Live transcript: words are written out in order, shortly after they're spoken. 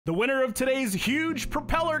The winner of today's huge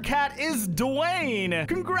propeller cat is Dwayne.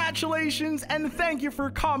 Congratulations and thank you for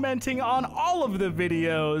commenting on all of the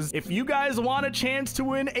videos. If you guys want a chance to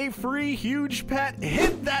win a free huge pet,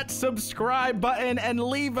 hit that subscribe button and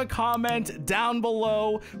leave a comment down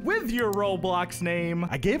below with your Roblox name.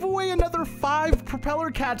 I gave away another 5 propeller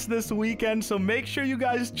cats this weekend, so make sure you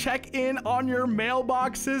guys check in on your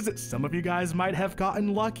mailboxes. Some of you guys might have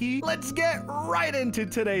gotten lucky. Let's get right into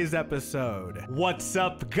today's episode. What's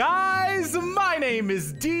up, guys? My name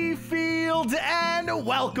is Dfield and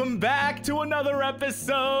welcome back to another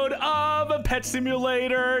episode of Pet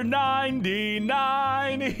Simulator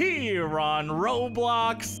 99 here on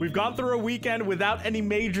Roblox. We've gone through a weekend without any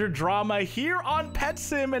major drama here on Pet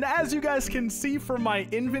Sim, and as you guys can see from my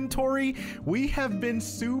inventory, we have been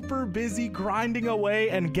super busy grinding away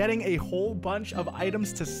and getting a whole bunch of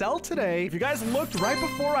items to sell today. If you guys looked right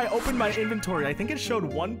before I opened my inventory, I think it showed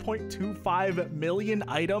 1.25 million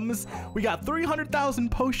items. We got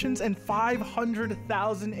 300,000 potions and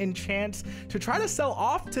 500,000 enchants to try to sell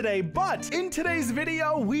off today. But in today's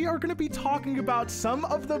video, we are going to be talking about some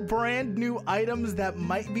of the brand new items that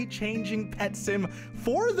might be changing Pet Sim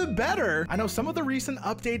for the better. I know some of the recent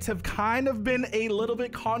updates have kind of been a little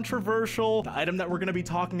bit controversial. The item that we're going to be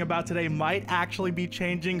talking about today might actually be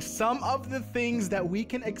changing some of the things that we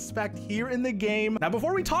can expect here in the game. Now,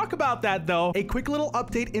 before we talk about that though, a quick little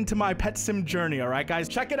update into my Pet Sim journey. All right, guys,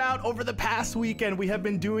 check it out. Over the past weekend, we have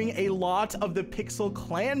been doing a lot of the Pixel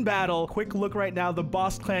Clan battle. Quick look right now, the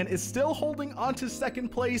Boss Clan is still holding on to second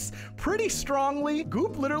place pretty strongly.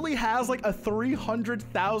 Goop literally has like a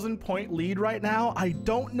 300,000 point lead right now. I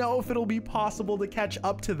don't know if it'll be possible to catch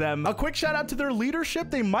up to them. A quick shout out to their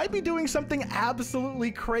leadership. They might be doing something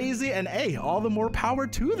absolutely crazy, and hey, all the more power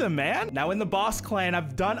to them, man. Now in the Boss Clan,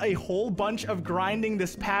 I've done a whole bunch of grinding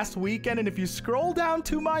this past weekend, and if you scroll down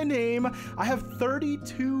to my name, I have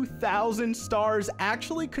 32,000 stars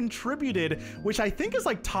actually contributed, which I think is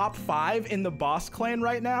like top 5 in the Boss Clan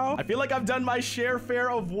right now. I feel like I've done my share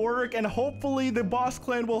of work, and hopefully the Boss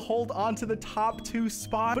Clan will hold on to the top 2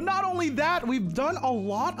 spot. But not only that, we've done a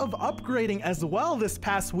lot of upgrading as well this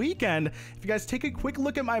past weekend. If you guys take a quick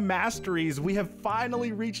look at my masteries, we have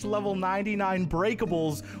finally reached level 99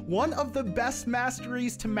 breakables, one of the best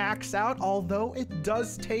masteries to max out, although it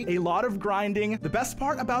does take a lot of grinding. The best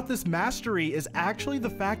part about this mastery is actually the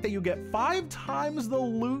fact that you get 5 times the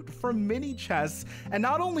loot from mini chests, and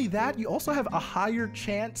not only that, you also have a higher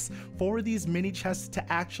chance for these mini chests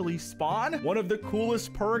to actually spawn. One of the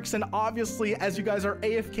coolest perks, and obviously as you guys are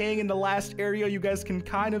AFKing in the last area, you guys can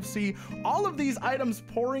kind of see all of these items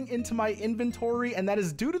pouring into my inventory, and that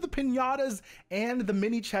is due to the pinatas and the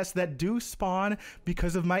mini chests that do spawn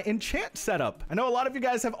because of my enchant setup. I know a lot of you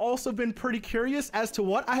guys have also been pretty curious as to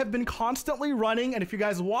what I have been constantly running, and if you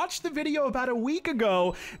guys watched the video about a week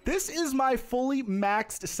ago, this is my fully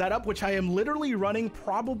maxed setup, which I am literally running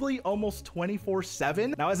probably almost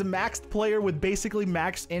 24/7. Now, as a maxed player with basically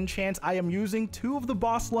maxed enchants, I am using 2 of the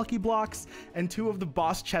boss lucky blocks and 2 of the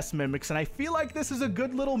boss chest mimics, and I feel like this is a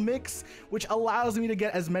good little mix which allows me to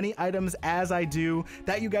get as many items as I do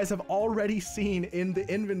that you guys have already seen in the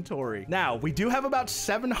inventory. Now, we do have about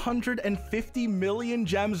 750 million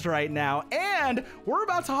gems right now, and we're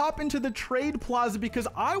about to hop into the trade plaza because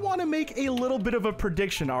I want to make a little bit of a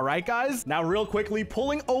prediction. All right, guys, now real quickly,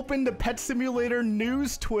 pulling open the Pet Simulator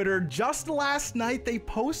news Twitter, just last night they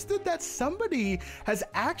posted that somebody has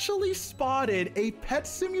actually spotted a Pet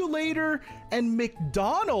Simulator and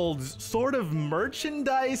McDonald's sort of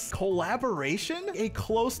merchandise collaboration. A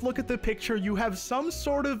close look at the picture, you have some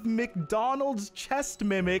sort of McDonald's chest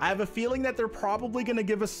mimic. I have a feeling that they're probably going to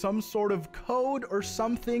give us some sort of code or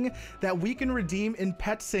something that we can redeem in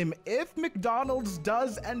Pet Sim if McDonald's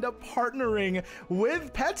does end up partnering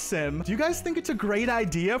with Pet Sim. Do you guys think it's a great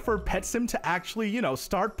idea for Pet Sim to actually, you know,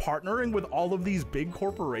 start partnering with all of these big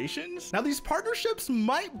corporations? Now, these partnerships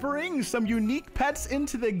might bring some unique pets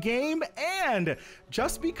into the game, and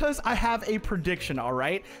just because I have a prediction, all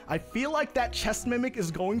right, I feel like that chest mimic is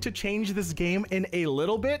going to change this game in a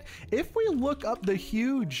little bit. If we look up the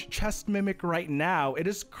huge chest mimic right now, it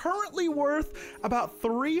is currently worth about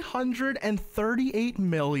 338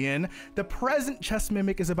 million. The present chest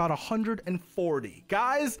mimic is about 140.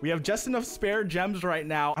 Guys, we have just enough spare gems right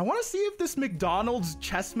now. I want to see if this McDonald's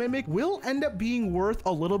chest mimic will end up being worth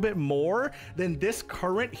a little bit more than this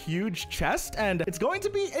current huge chest, and it's going to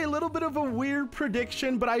be a little bit of a weird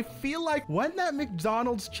prediction, but I feel like when that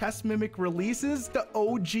McDonald's chest mimic releases, the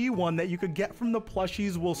OG one that you could get from the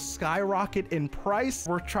plushies will skyrocket in price.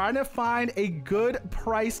 We're trying to find a good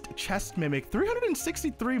priced chest mimic.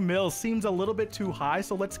 363 mil seems a little bit too high,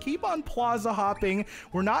 so let's keep on plaza hopping.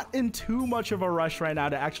 We're not in too much much of a rush right now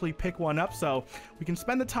to actually pick one up, so we can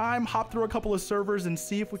spend the time, hop through a couple of servers, and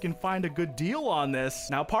see if we can find a good deal on this.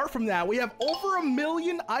 Now, apart from that, we have over 1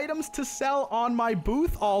 million items to sell on my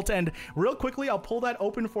booth alt, and real quickly, I'll pull that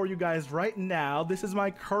open for you guys right now. This is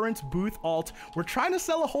my current booth alt. We're trying to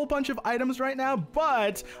sell a whole bunch of items right now,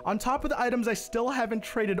 but on top of the items I still haven't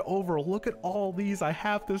traded over, look at all these I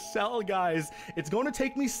have to sell, guys. It's going to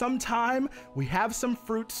take me some time. We have some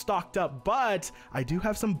fruit stocked up, but I do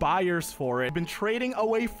have some buyers for it. I've been trading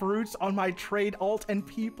away fruits on my trade alt, and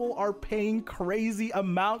people are paying crazy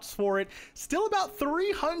amounts for it. Still about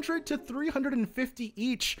 300 to 350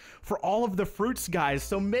 each for all of the fruits, guys.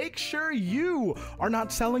 So make sure you are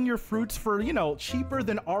not selling your fruits for, you know, cheaper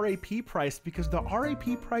than RAP price, because the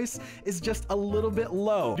RAP price is just a little bit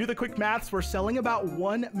low. Do the quick maths. We're selling about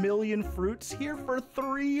 1 million fruits here for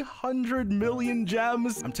 300 million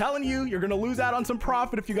gems. I'm telling you, you're gonna lose out on some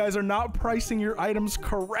profit if you guys are not pricing your items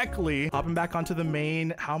correctly. Hopping back onto the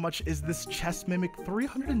main, how much is this chest mimic?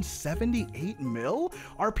 378 mil?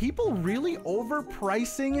 Are people really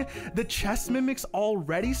overpricing the chest mimics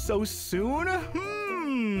already so soon?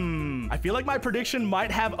 I feel like my prediction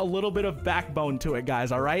might have a little bit of backbone to it,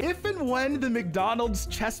 guys, all right? If and when the McDonald's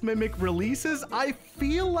chest mimic releases, I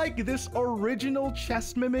feel like this original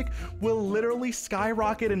chest mimic will literally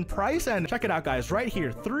skyrocket in price. And check it out, guys, right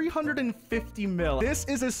here, 350 mil. This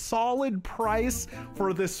is a solid price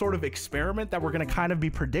for this sort of experiment that we're gonna kind of be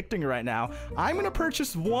predicting right now. I'm gonna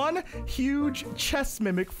purchase one huge chest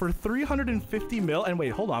mimic for 350 mil. And wait,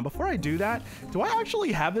 hold on, before I do that, do I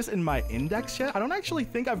actually have this in my index yet? I don't actually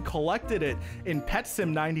think I've collected it in Pet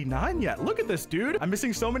Sim 99 yet. Look at this, dude. I'm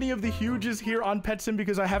missing so many of the huges here on Pet Sim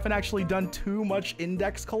because I haven't actually done too much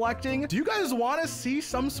index collecting. Do you guys want to see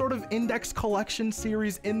some sort of index collection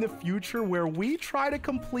series in the future where we try to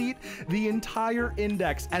complete the entire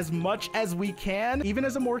index as much as we can? Even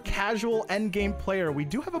as a more casual endgame player, we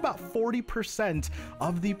do have about 40%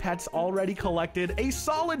 of the pets already collected. A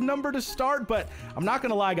solid number to start, but I'm not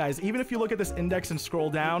gonna lie, guys, even if you look at this index and scroll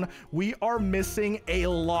down, we are missing a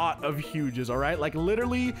lot of huges, all right? Like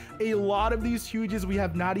literally a lot of these huges we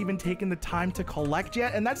have not even taken the time to collect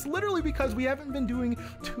yet, and that's literally because we haven't been doing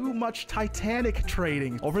too much Titanic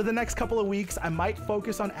trading. Over the next couple of weeks, I might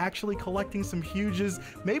focus on actually collecting some huges,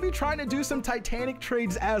 maybe trying to do some Titanic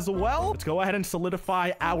trades as well. Let's go ahead and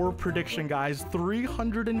solidify our prediction, guys.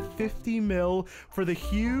 350 mil for the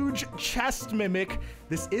huge chest mimic.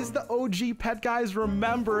 This is the OG pet, guys.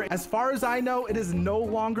 Remember, as far as I know, it is no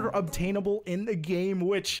longer obtainable in the game,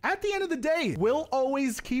 which at the end of the day will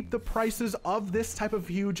always keep the prices of this type of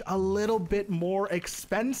huge a little bit more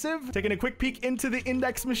expensive. Taking a quick peek into the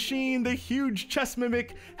index machine, the huge chest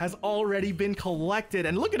mimic has already been collected,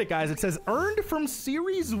 and look at it, guys. It says earned from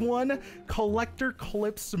series 1 collector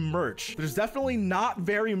clips merch. There's definitely not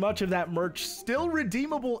very much of that merch still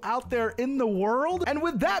redeemable out there in the world, and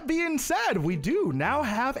with that being said, we do now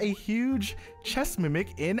have a huge chest mimic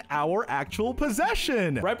in our actual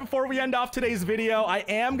possession. Right before we end off today's video, I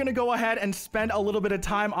am gonna go ahead and spend a little bit of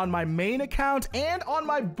time on my main account and on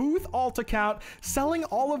my booth alt account selling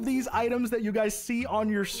all of these items that you guys see on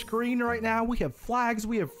your screen right now. We have flags,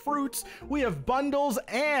 we have fruits, we have bundles,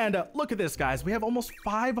 and look at this, guys. We have almost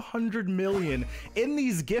 500 million in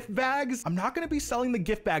these gift bags. I'm not gonna be selling the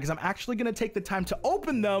gift bags. I'm actually gonna take the time to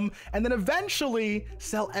open them and then eventually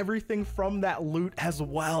sell everything from that loot as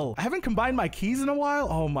well. I haven't combined my keys in a while.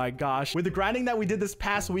 Oh my gosh. With the grinding that we did this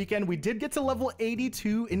past weekend, we did get to level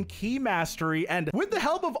 82 in key mastery, and with the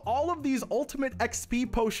help of all of these ultimate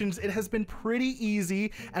XP potions, it has been pretty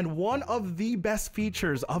easy. And one of the best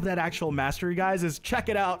features of that actual mastery, guys, is check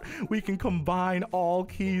it out. We can combine all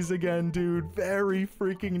keys again, dude. Very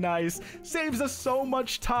freaking nice. Saves us so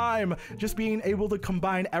much time just being able to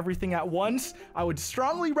combine everything at once. I would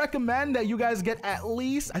strongly recommend that you guys get at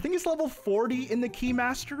least, I think it's level 40 in the key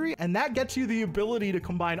mastery, and that gets you the ability to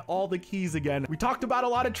combine all the keys again. We talked about a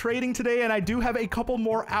lot of trading today, and I do have a couple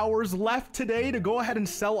more hours left today to go ahead and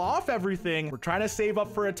sell off everything. We're trying to save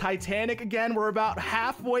up for a Titanic again. We're about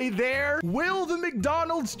halfway there. Will the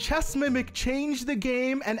McDonald's chest mimic change the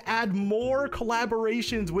game and add more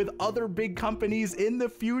collaborations with other big companies in the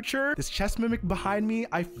future? This chest mimic behind me,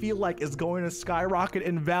 I feel like is going to skyrocket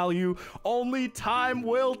in value. Only time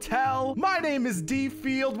will tell. My name is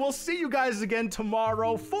Dfield. We'll see you guys again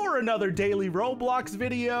tomorrow for another daily Roblox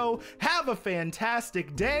video. Have a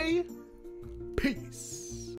fantastic day. Peace.